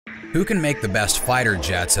Who can make the best fighter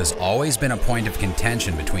jets has always been a point of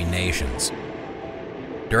contention between nations.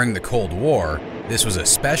 During the Cold War, this was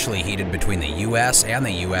especially heated between the US and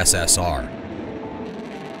the USSR.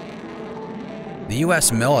 The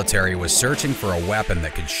US military was searching for a weapon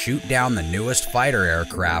that could shoot down the newest fighter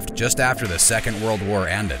aircraft just after the Second World War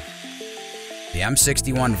ended. The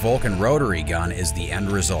M61 Vulcan rotary gun is the end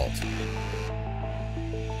result.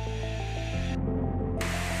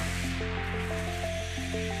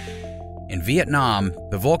 In Vietnam,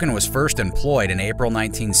 the Vulcan was first employed in April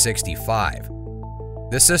 1965.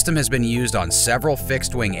 This system has been used on several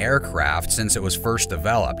fixed-wing aircraft since it was first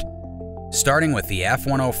developed, starting with the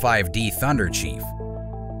F-105D Thunderchief.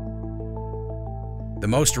 The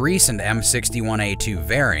most recent M61A2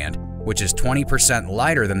 variant, which is 20%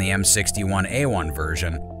 lighter than the M61A1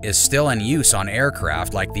 version, is still in use on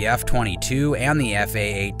aircraft like the F-22 and the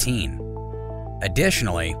FA-18.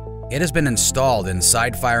 Additionally, it has been installed in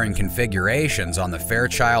side-firing configurations on the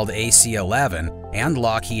Fairchild AC-11 and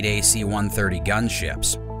Lockheed AC-130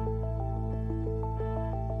 gunships.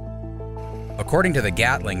 According to the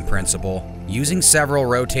Gatling principle, using several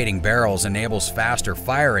rotating barrels enables faster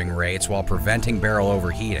firing rates while preventing barrel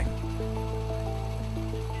overheating.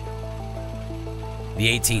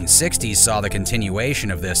 The 1860s saw the continuation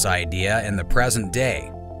of this idea in the present day,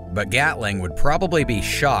 but Gatling would probably be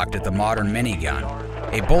shocked at the modern minigun.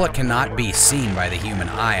 A bullet cannot be seen by the human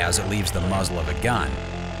eye as it leaves the muzzle of a gun,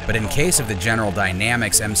 but in case of the General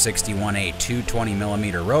Dynamics M61A2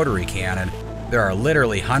 20mm rotary cannon, there are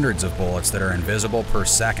literally hundreds of bullets that are invisible per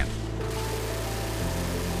second.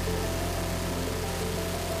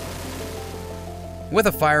 With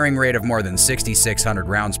a firing rate of more than 6,600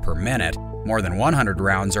 rounds per minute, more than 100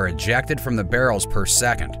 rounds are ejected from the barrels per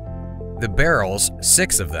second. The barrels,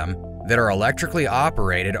 6 of them, that are electrically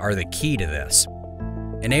operated are the key to this,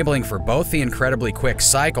 enabling for both the incredibly quick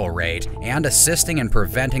cycle rate and assisting in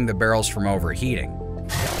preventing the barrels from overheating.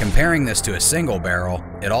 Comparing this to a single barrel,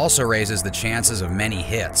 it also raises the chances of many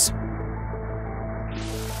hits.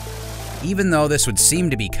 Even though this would seem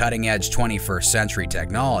to be cutting-edge 21st century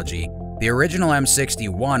technology, the original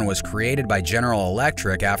M61 was created by General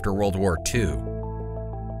Electric after World War II.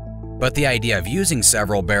 But the idea of using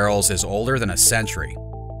several barrels is older than a century.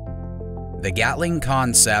 The Gatling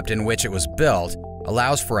Concept in which it was built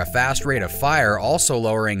allows for a fast rate of fire, also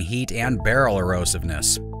lowering heat and barrel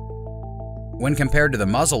erosiveness. When compared to the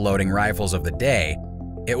muzzle-loading rifles of the day,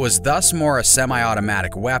 it was thus more a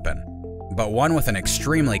semi-automatic weapon, but one with an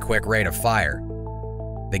extremely quick rate of fire.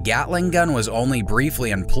 The Gatling gun was only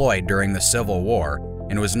briefly employed during the Civil War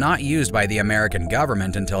and was not used by the American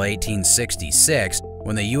government until 1866,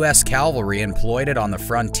 when the U.S. cavalry employed it on the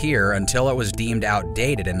frontier until it was deemed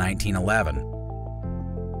outdated in 1911.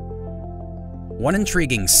 One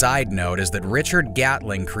intriguing side note is that Richard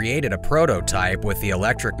Gatling created a prototype with the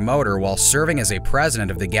electric motor while serving as a president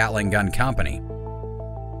of the Gatling Gun Company,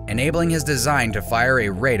 enabling his design to fire a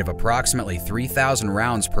rate of approximately 3,000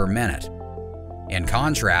 rounds per minute. In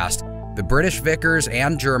contrast, the British Vickers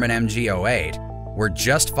and German MG08 were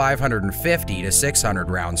just 550 to 600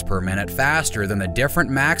 rounds per minute faster than the different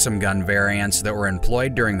Maxim gun variants that were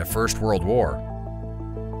employed during the First World War.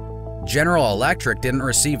 General Electric didn't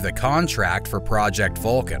receive the contract for Project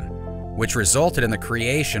Vulcan, which resulted in the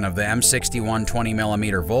creation of the M61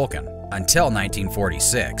 20mm Vulcan, until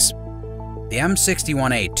 1946. The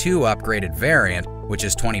M61A2 upgraded variant, which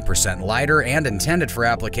is 20% lighter and intended for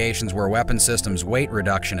applications where weapon systems weight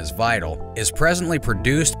reduction is vital, is presently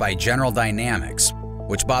produced by General Dynamics,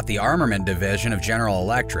 which bought the armament division of General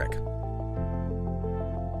Electric.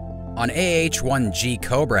 On AH-1G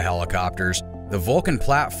Cobra helicopters, the Vulcan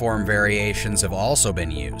platform variations have also been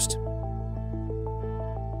used.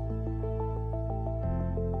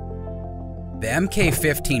 The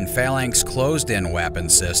Mk-15 Phalanx closed-in weapon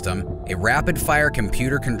system, a rapid-fire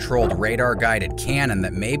computer-controlled radar-guided cannon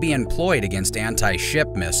that may be employed against anti-ship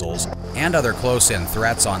missiles and other close-in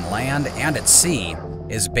threats on land and at sea,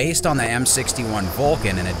 is based on the M61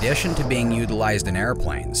 Vulcan in addition to being utilized in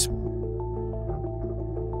airplanes.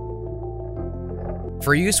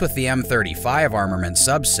 For use with the M35 armament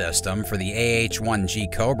subsystem for the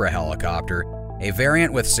AH-1G Cobra helicopter, a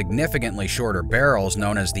variant with significantly shorter barrels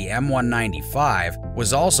known as the M195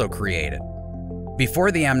 was also created. Before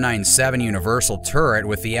the M97 universal turret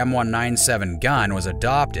with the M197 gun was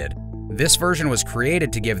adopted, this version was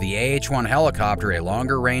created to give the AH-1 helicopter a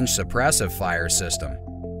longer-range suppressive fire system.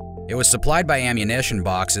 It was supplied by ammunition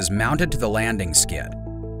boxes mounted to the landing skid.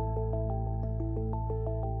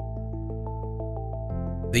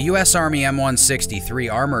 The U.S. Army M163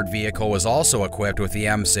 armored vehicle was also equipped with the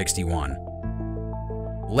M61.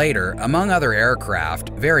 Later, among other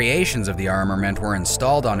aircraft, variations of the armament were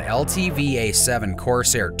installed on LTVA-7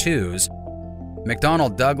 Corsair IIs,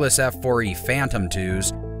 McDonnell Douglas F-4E Phantom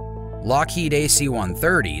IIs, Lockheed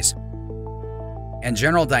AC-130s, and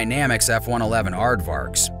General Dynamics F-111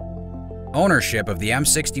 Aardvarks. Ownership of the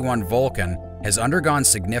M61 Vulcan has undergone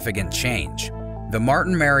significant change. The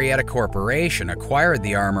Martin Marietta Corporation acquired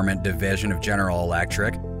the armament division of General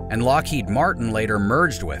Electric, and Lockheed Martin later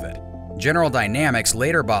merged with it. General Dynamics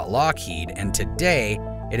later bought Lockheed, and today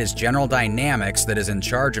it is General Dynamics that is in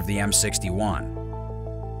charge of the M61.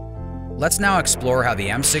 Let's now explore how the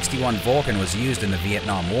M61 Vulcan was used in the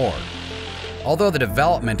Vietnam War. Although the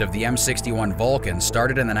development of the M61 Vulcan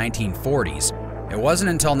started in the 1940s, it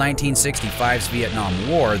wasn't until 1965's Vietnam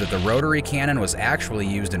War that the rotary cannon was actually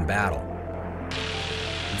used in battle.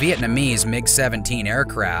 Vietnamese MiG-17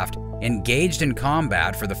 aircraft engaged in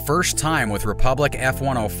combat for the first time with Republic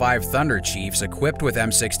F-105 Thunderchiefs equipped with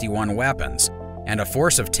M61 weapons, and a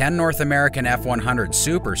force of 10 North American F-100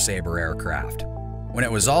 Super Sabre aircraft. When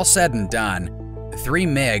it was all said and done, 3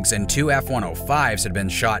 MiGs and 2 F-105s had been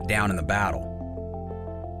shot down in the battle.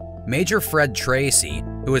 Major Fred Tracy,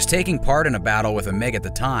 who was taking part in a battle with a MiG at the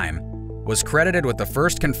time, was credited with the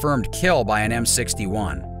first confirmed kill by an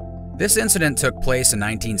M61. This incident took place in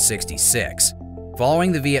 1966.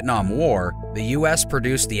 Following the Vietnam War, the US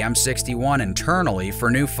produced the M61 internally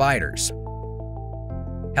for new fighters.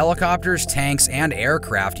 Helicopters, tanks, and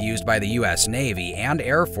aircraft used by the US Navy and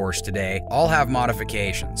Air Force today all have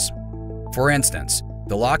modifications. For instance,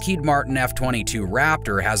 the Lockheed Martin F-22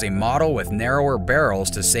 Raptor has a model with narrower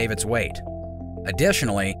barrels to save its weight.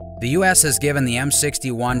 Additionally, the US has given the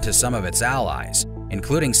M61 to some of its allies,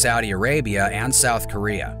 including Saudi Arabia and South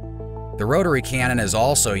Korea. The rotary cannon is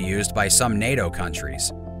also used by some NATO countries.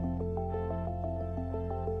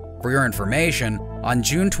 For your information, on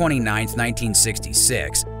June 29,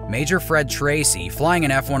 1966, Major Fred Tracy, flying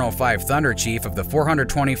an F-105 Thunderchief of the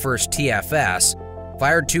 421st TFS,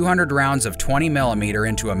 fired 200 rounds of 20mm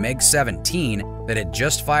into a MiG-17 that had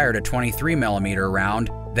just fired a 23mm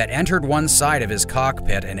round that entered one side of his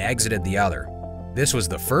cockpit and exited the other. This was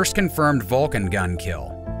the first confirmed Vulcan gun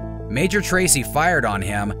kill. Major Tracy fired on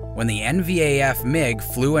him when the NVAF MiG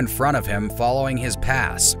flew in front of him following his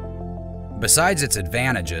pass. Besides its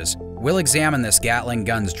advantages, we'll examine this Gatling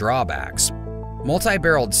gun's drawbacks.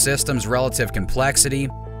 Multi-barreled systems' relative complexity,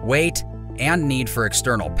 weight, and need for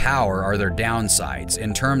external power are their downsides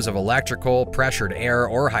in terms of electrical, pressured air,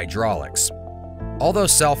 or hydraulics. Although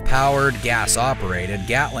self-powered, gas-operated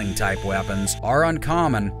Gatling-type weapons are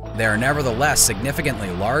uncommon, they are nevertheless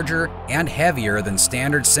significantly larger and heavier than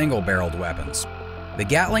standard single-barreled weapons. The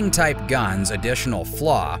Gatling-type gun's additional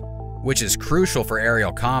flaw, which is crucial for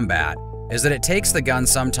aerial combat, is that it takes the gun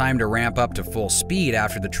some time to ramp up to full speed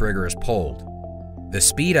after the trigger is pulled. The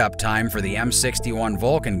speed-up time for the M61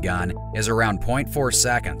 Vulcan gun is around 0.4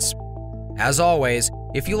 seconds. As always,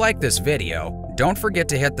 if you like this video, don't forget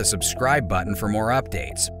to hit the subscribe button for more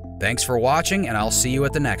updates. Thanks for watching, and I'll see you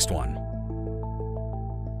at the next one.